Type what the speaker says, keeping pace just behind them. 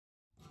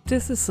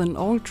This is an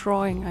old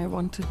drawing I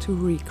wanted to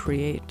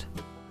recreate.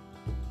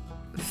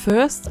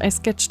 First, I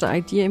sketched the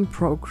idea in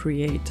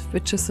Procreate,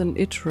 which is an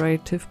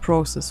iterative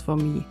process for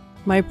me.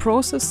 My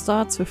process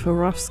starts with a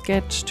rough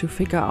sketch to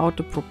figure out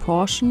the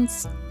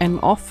proportions, and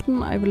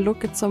often I will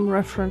look at some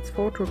reference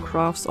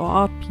photographs or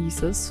art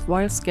pieces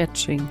while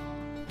sketching.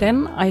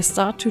 Then I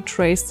start to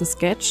trace the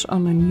sketch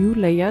on a new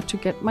layer to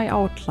get my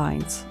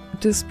outlines.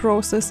 This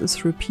process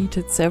is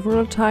repeated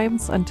several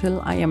times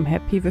until I am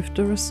happy with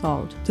the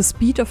result. The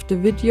speed of the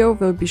video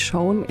will be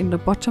shown in the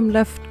bottom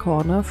left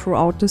corner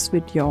throughout this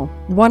video.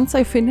 Once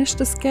I finished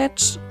the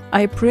sketch,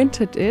 I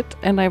printed it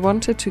and I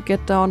wanted to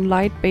get down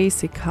light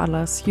basic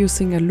colors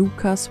using a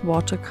Lucas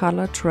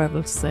watercolor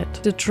travel set.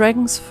 The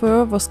dragon's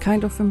fur was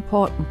kind of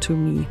important to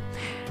me.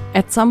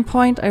 At some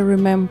point I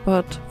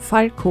remembered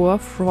Falcor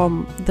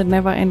from The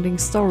Never-Ending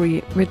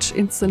Story, which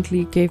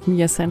instantly gave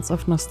me a sense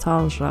of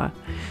nostalgia.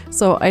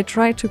 So I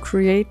tried to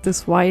create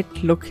this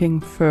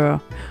white-looking fur.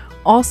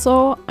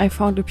 Also, I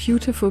found a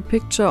beautiful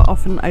picture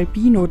of an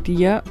albino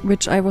deer,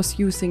 which I was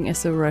using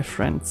as a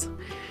reference.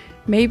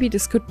 Maybe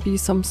this could be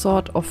some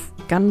sort of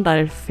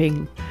Gandalf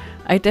thing.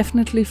 I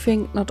definitely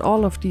think not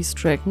all of these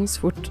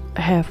dragons would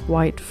have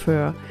white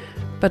fur,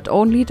 but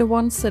only the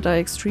ones that are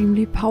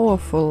extremely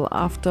powerful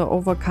after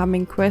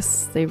overcoming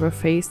quests they were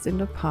faced in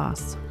the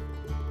past.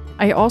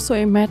 I also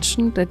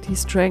imagined that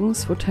these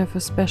dragons would have a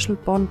special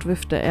bond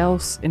with the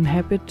elves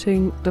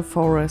inhabiting the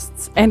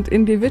forests, and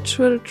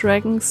individual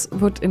dragons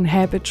would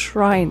inhabit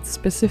shrines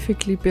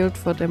specifically built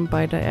for them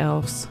by the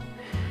elves.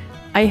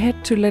 I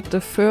had to let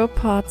the fur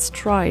parts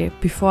dry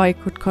before I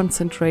could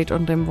concentrate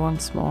on them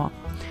once more,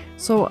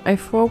 so I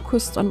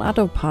focused on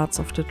other parts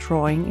of the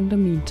drawing in the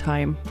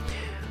meantime.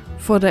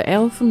 For the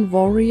elven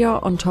warrior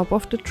on top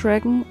of the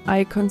dragon,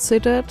 I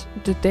considered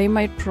that they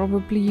might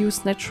probably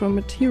use natural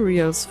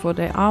materials for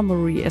their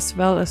armory as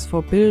well as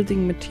for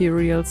building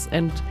materials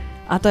and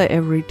other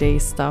everyday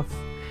stuff.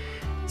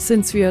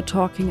 Since we are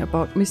talking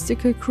about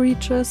mystical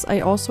creatures,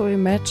 I also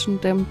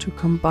imagined them to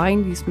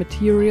combine these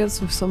materials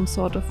with some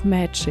sort of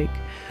magic.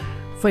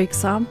 For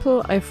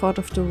example, I thought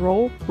of the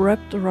rope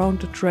wrapped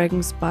around the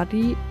dragon's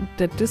body,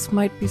 that this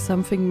might be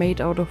something made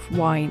out of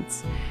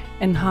vines,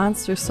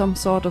 enhanced with some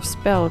sort of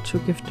spell to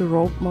give the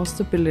rope more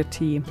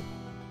stability.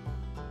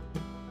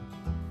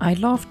 I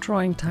love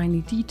drawing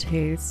tiny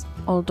details,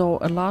 although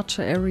a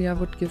larger area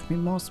would give me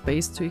more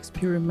space to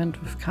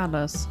experiment with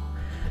colors.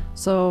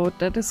 So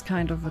that is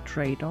kind of a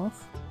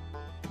trade-off.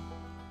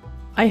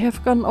 I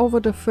have gone over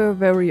the fur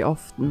very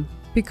often,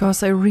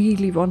 because I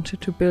really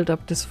wanted to build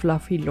up this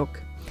fluffy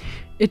look.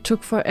 It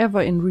took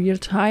forever in real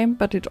time,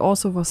 but it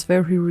also was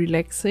very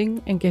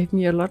relaxing and gave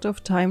me a lot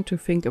of time to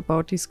think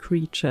about these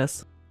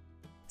creatures.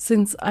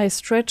 Since I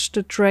stretched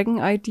the dragon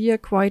idea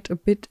quite a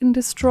bit in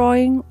this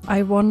drawing,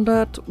 I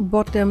wondered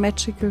what their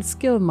magical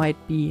skill might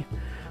be.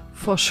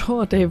 For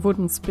sure they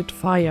wouldn't spit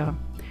fire.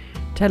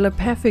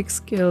 Telepathic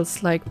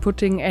skills like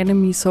putting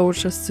enemy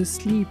soldiers to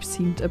sleep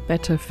seemed a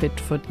better fit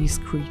for these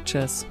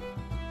creatures.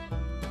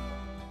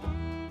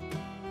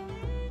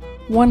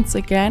 Once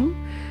again,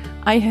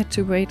 I had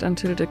to wait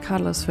until the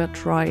colors were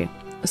dry,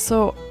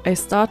 so I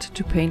started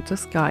to paint the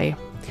sky.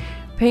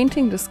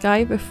 Painting the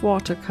sky with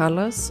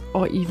watercolors,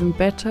 or even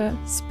better,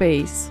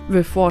 space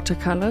with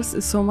watercolors,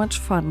 is so much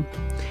fun.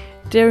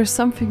 There is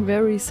something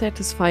very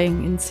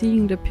satisfying in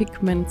seeing the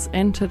pigments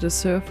enter the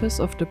surface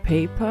of the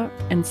paper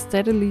and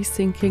steadily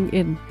sinking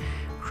in,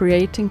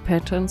 creating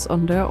patterns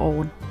on their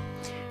own.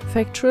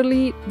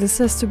 Factually, this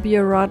has to be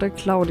a rather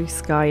cloudy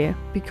sky,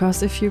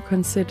 because if you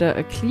consider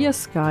a clear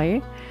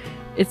sky,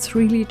 it's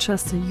really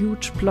just a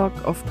huge block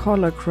of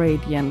color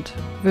gradient,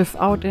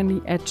 without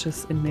any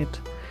edges in it.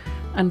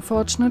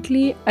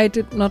 Unfortunately, I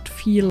did not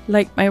feel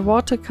like my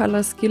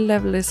watercolor skill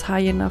level is high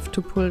enough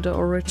to pull the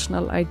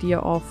original idea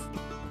off.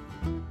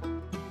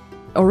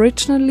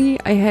 Originally,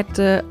 I had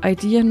the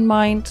idea in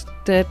mind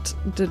that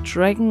the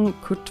dragon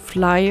could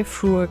fly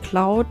through a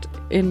cloud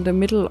in the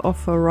middle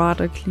of a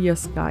rather clear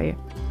sky.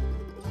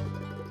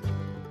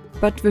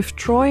 But with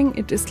drawing,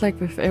 it is like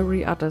with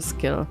every other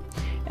skill.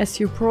 As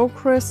you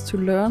progress to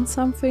learn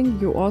something,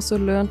 you also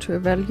learn to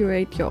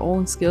evaluate your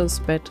own skills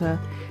better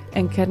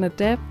and can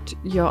adapt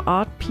your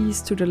art piece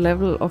to the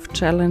level of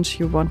challenge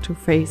you want to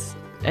face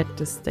at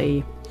this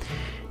day.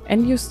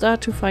 And you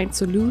start to find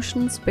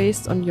solutions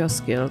based on your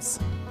skills.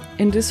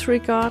 In this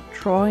regard,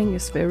 drawing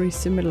is very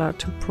similar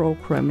to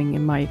programming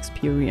in my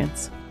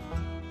experience.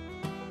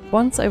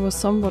 Once I was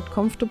somewhat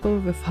comfortable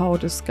with how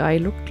the sky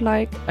looked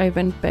like, I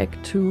went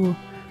back to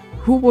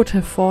who would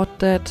have thought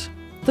that?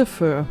 The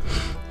fur.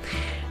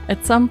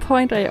 At some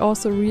point I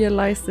also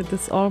realized that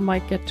this all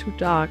might get too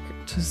dark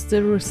to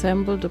still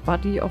resemble the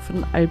body of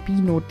an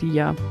albino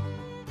deer.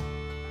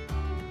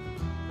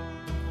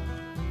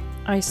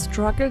 I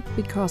struggled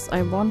because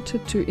I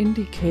wanted to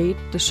indicate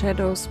the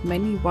shadows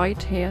many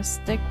white hairs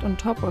stacked on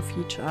top of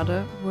each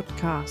other would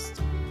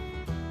cast.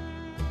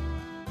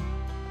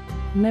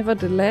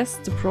 Nevertheless,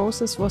 the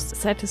process was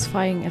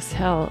satisfying as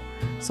hell.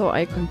 So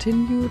I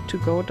continued to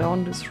go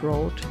down this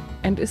road,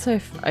 and as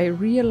I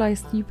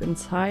realized deep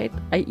inside,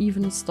 I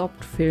even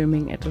stopped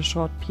filming at a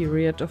short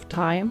period of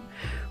time,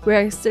 where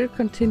I still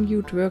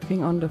continued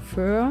working on the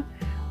fur,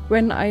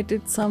 when I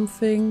did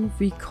something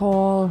we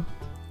call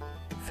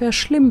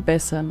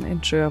verschlimmbessern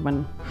in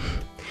German.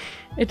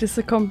 It is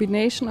a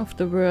combination of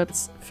the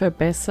words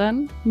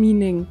verbessern,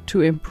 meaning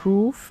to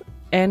improve,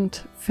 and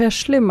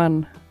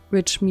verschlimmern,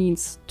 which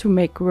means to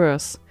make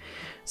worse.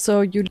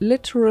 So you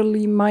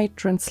literally might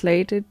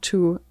translate it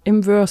to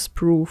inverse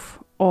proof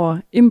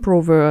or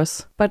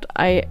improverse. But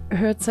I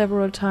heard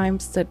several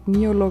times that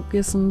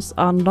neologisms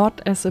are not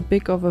as a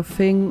big of a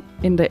thing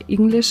in the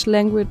English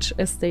language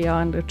as they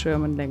are in the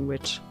German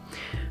language.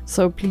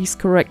 So please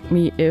correct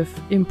me if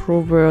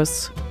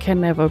improverse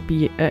can never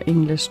be an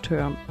English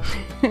term.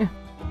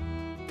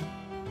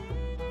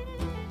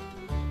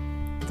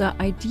 The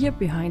idea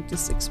behind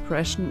this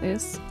expression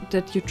is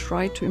that you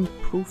try to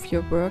improve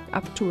your work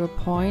up to a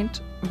point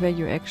where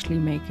you actually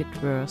make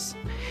it worse.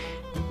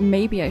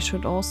 Maybe I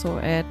should also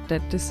add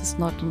that this is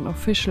not an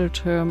official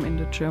term in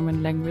the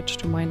German language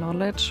to my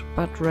knowledge,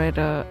 but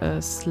rather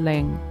a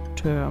slang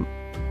term.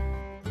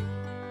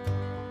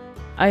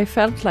 I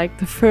felt like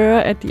the fur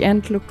at the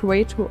end looked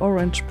way too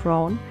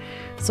orange-brown,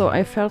 so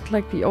I felt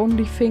like the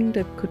only thing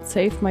that could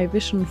save my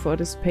vision for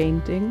this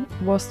painting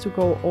was to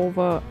go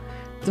over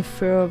the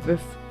fur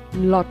with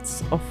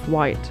lots of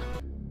white.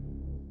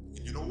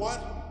 You know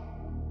what?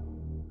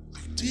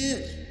 I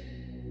did.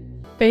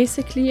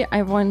 Basically,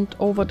 I went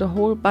over the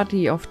whole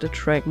body of the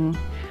dragon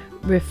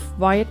with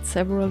white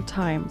several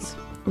times.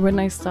 When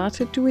I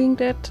started doing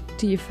that,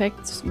 the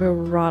effects were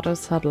rather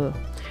subtle.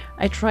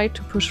 I tried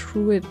to push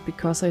through it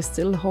because I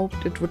still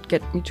hoped it would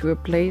get me to a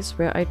place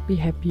where I'd be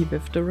happy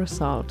with the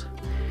result.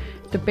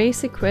 The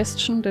basic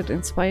question that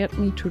inspired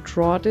me to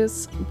draw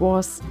this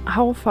was,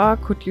 how far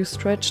could you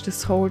stretch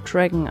this whole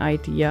dragon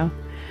idea?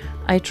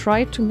 I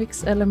tried to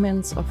mix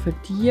elements of a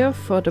deer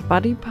for the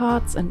body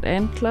parts and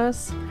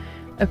antlers,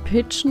 a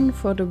pigeon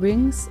for the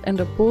wings, and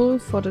a bull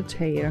for the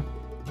tail.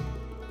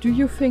 Do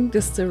you think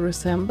this still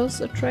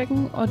resembles a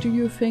dragon, or do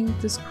you think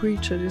this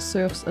creature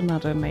deserves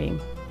another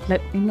name?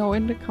 Let me know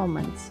in the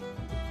comments.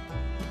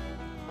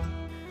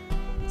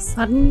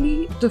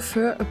 Suddenly, the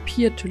fur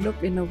appeared to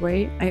look in a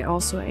way I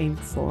also aimed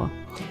for.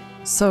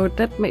 So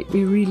that made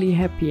me really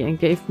happy and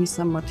gave me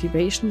some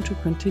motivation to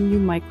continue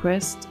my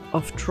quest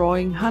of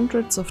drawing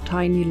hundreds of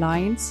tiny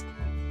lines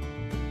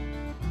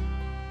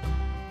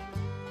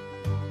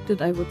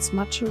that I would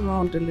smudge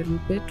around a little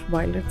bit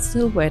while it's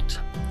still wet.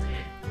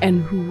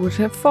 And who would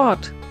have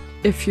thought?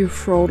 If you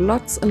throw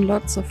lots and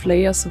lots of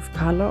layers of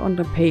color on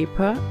the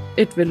paper,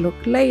 it will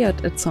look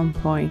layered at some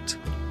point.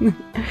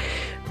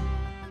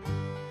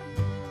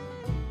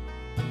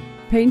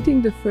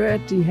 Painting the fur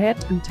at the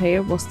head and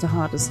tail was the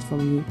hardest for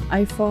me.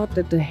 I thought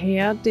that the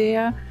hair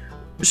there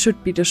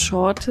should be the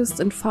shortest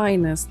and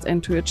finest,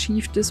 and to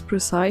achieve this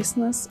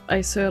preciseness,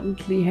 I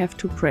certainly have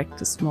to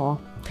practice more.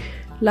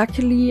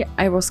 Luckily,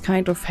 I was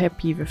kind of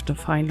happy with the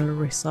final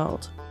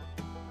result.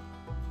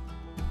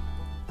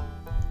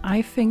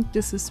 I think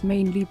this is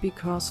mainly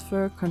because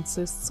fur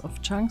consists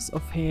of chunks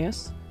of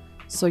hairs,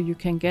 so you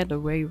can get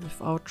away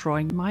without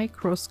drawing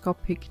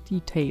microscopic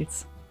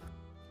details.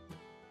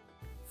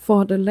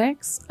 For the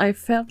legs, I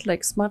felt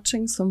like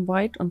smudging some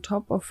white on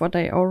top of what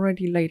I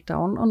already laid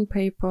down on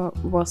paper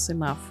was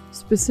enough.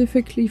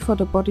 Specifically for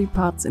the body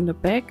parts in the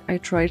back, I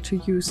tried to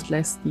use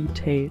less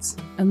details.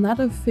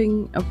 Another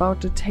thing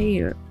about the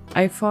tail,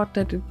 I thought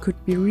that it could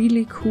be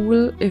really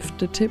cool if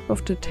the tip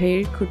of the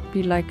tail could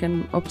be like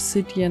an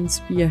obsidian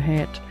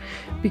spearhead,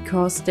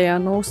 because there are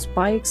no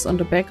spikes on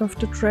the back of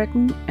the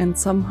dragon, and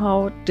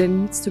somehow there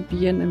needs to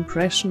be an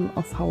impression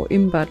of how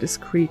imba this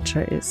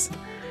creature is.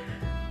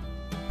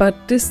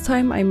 But this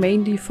time I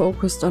mainly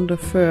focused on the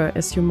fur,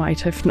 as you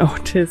might have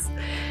noticed.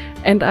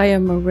 And I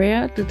am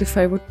aware that if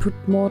I would put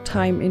more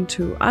time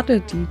into other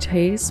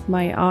details,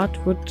 my art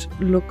would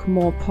look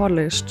more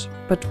polished.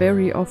 But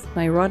very often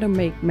I rather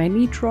make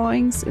many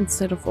drawings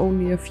instead of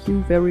only a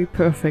few very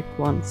perfect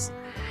ones.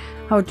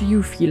 How do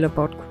you feel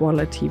about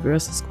quality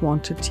versus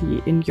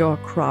quantity in your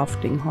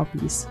crafting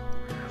hobbies?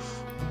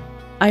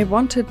 I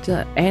wanted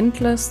the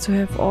antlers to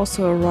have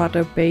also a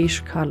rather beige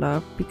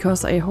color,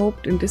 because I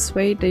hoped in this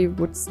way they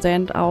would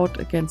stand out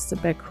against the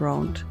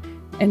background.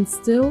 And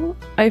still,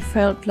 I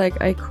felt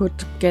like I could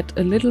get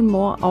a little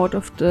more out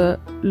of the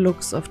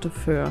looks of the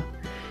fur.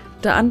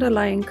 The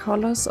underlying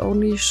colors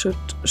only should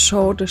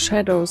show the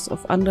shadows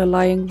of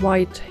underlying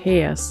white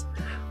hairs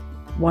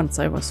once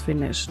I was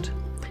finished.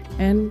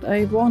 And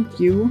I warned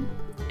you,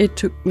 it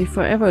took me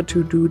forever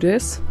to do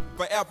this.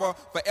 Forever,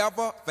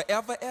 forever,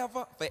 forever,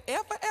 ever,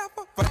 forever,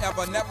 ever,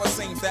 forever never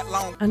seems that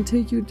long.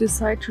 Until you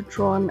decide to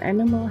draw an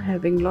animal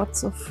having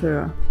lots of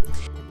fur.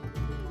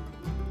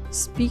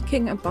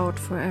 Speaking about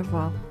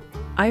forever,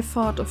 I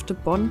thought of the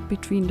bond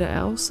between the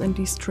elves and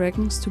these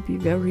dragons to be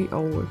very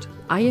old.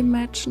 I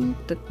imagined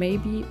that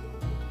maybe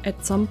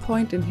at some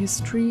point in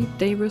history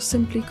they were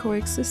simply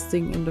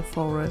coexisting in the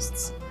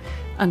forests,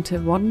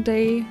 until one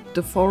day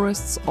the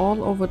forests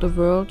all over the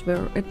world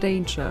were a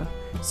danger,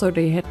 so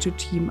they had to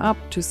team up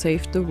to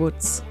save the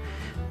woods.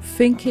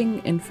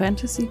 Thinking in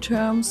fantasy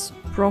terms,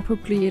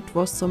 probably it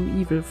was some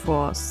evil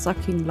force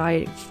sucking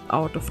life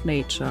out of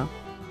nature.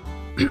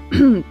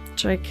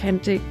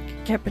 Gigantic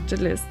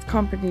capitalist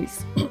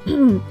companies.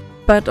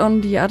 But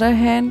on the other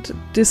hand,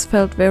 this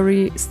felt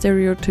very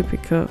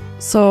stereotypical,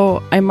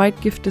 so I might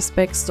give this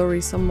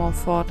backstory some more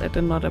thought at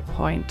another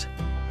point.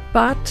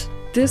 But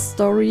this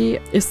story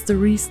is the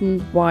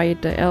reason why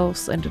the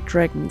elves and the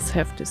dragons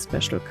have this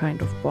special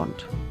kind of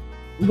bond.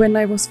 When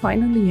I was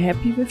finally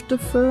happy with the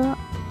fur,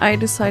 I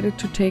decided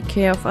to take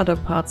care of other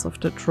parts of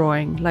the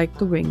drawing, like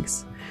the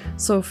wings.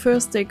 So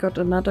first they got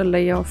another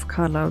layer of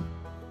color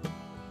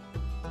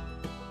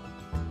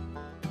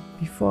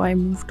before I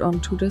moved on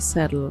to the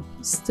saddle.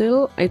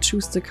 Still, I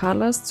choose the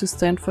colors to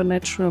stand for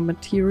natural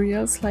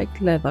materials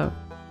like leather.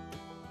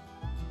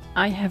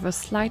 I have a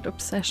slight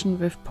obsession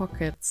with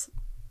pockets,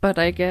 but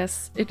I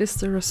guess it is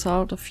the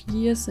result of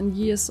years and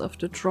years of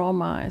the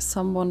trauma as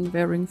someone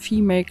wearing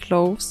female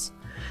clothes,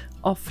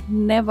 of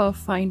never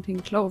finding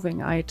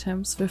clothing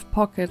items with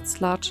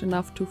pockets large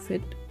enough to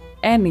fit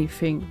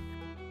anything.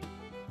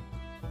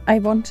 I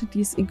wanted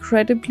these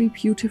incredibly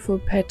beautiful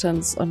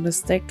patterns on the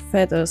stacked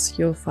feathers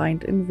you'll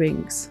find in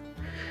wings.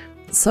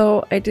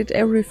 So I did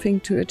everything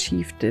to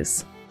achieve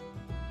this.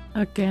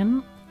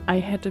 Again, I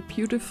had a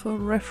beautiful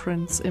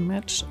reference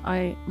image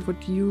I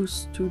would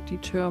use to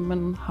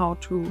determine how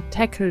to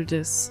tackle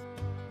this.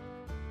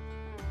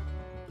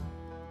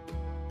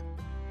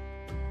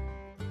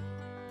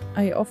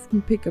 I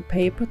often pick a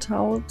paper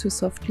towel to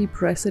softly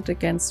press it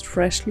against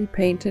freshly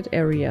painted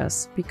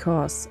areas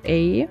because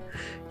A,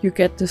 you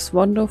get this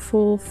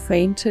wonderful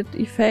fainted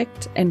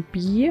effect, and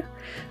B,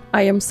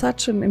 I am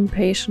such an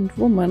impatient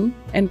woman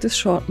and this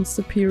shortens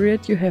the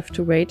period you have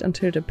to wait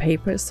until the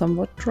paper is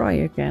somewhat dry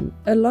again.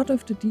 A lot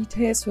of the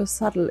details were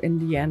subtle in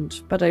the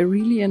end, but I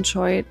really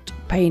enjoyed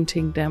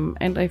painting them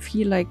and I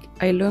feel like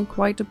I learned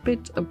quite a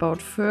bit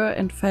about fur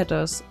and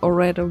feathers, or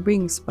rather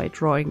wings, by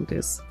drawing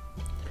this.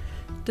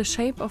 The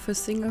shape of a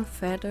single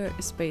feather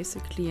is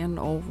basically an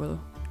oval.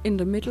 In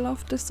the middle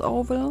of this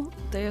oval,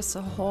 there's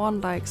a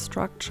horn-like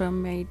structure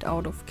made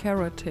out of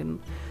keratin,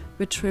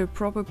 which will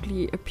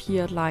probably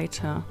appear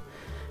lighter.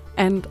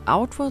 And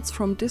outwards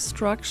from this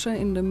structure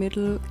in the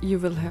middle, you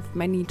will have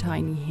many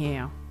tiny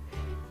hair.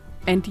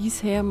 And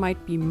these hair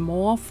might be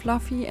more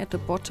fluffy at the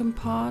bottom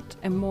part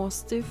and more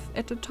stiff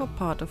at the top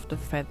part of the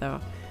feather.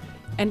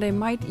 And they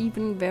might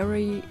even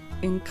vary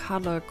in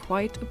color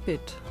quite a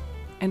bit.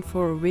 And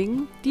for a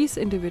wing, these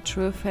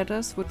individual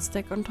feathers would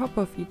stack on top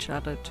of each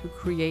other to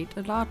create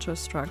a larger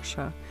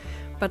structure.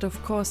 But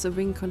of course a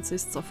wing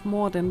consists of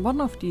more than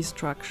one of these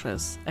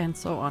structures, and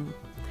so on.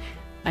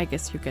 I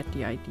guess you get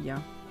the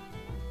idea.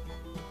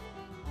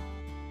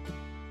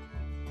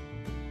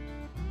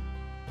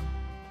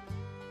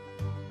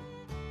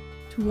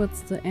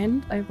 Towards the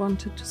end, I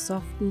wanted to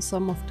soften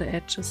some of the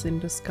edges in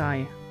the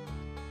sky.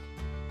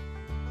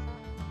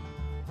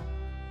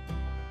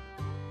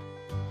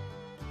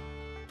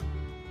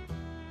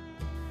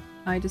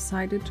 I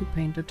decided to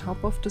paint the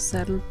top of the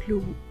saddle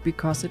blue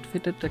because it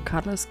fitted the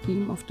color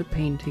scheme of the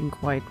painting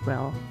quite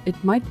well.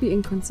 It might be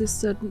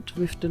inconsistent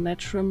with the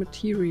natural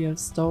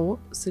materials though,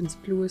 since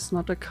blue is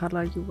not a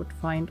color you would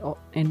find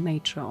in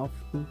nature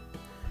often.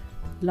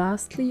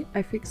 Lastly,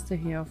 I fixed the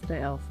hair of the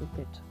elf a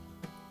bit.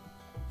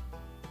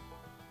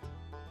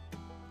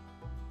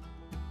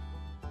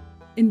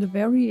 In the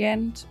very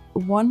end,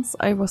 once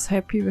I was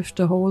happy with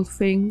the whole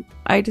thing,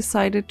 I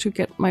decided to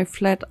get my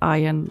flat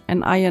iron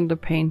and iron the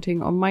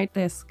painting on my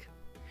desk.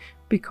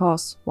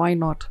 Because why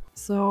not?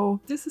 So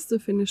this is the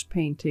finished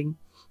painting.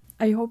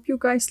 I hope you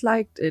guys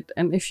liked it,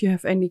 and if you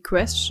have any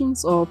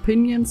questions or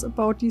opinions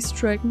about these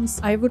dragons,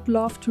 I would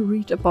love to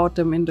read about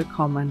them in the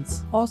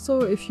comments.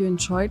 Also, if you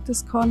enjoyed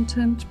this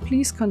content,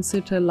 please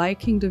consider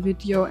liking the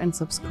video and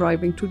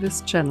subscribing to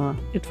this channel.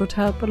 It would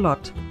help a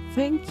lot.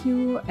 Thank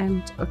you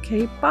and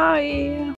okay, bye!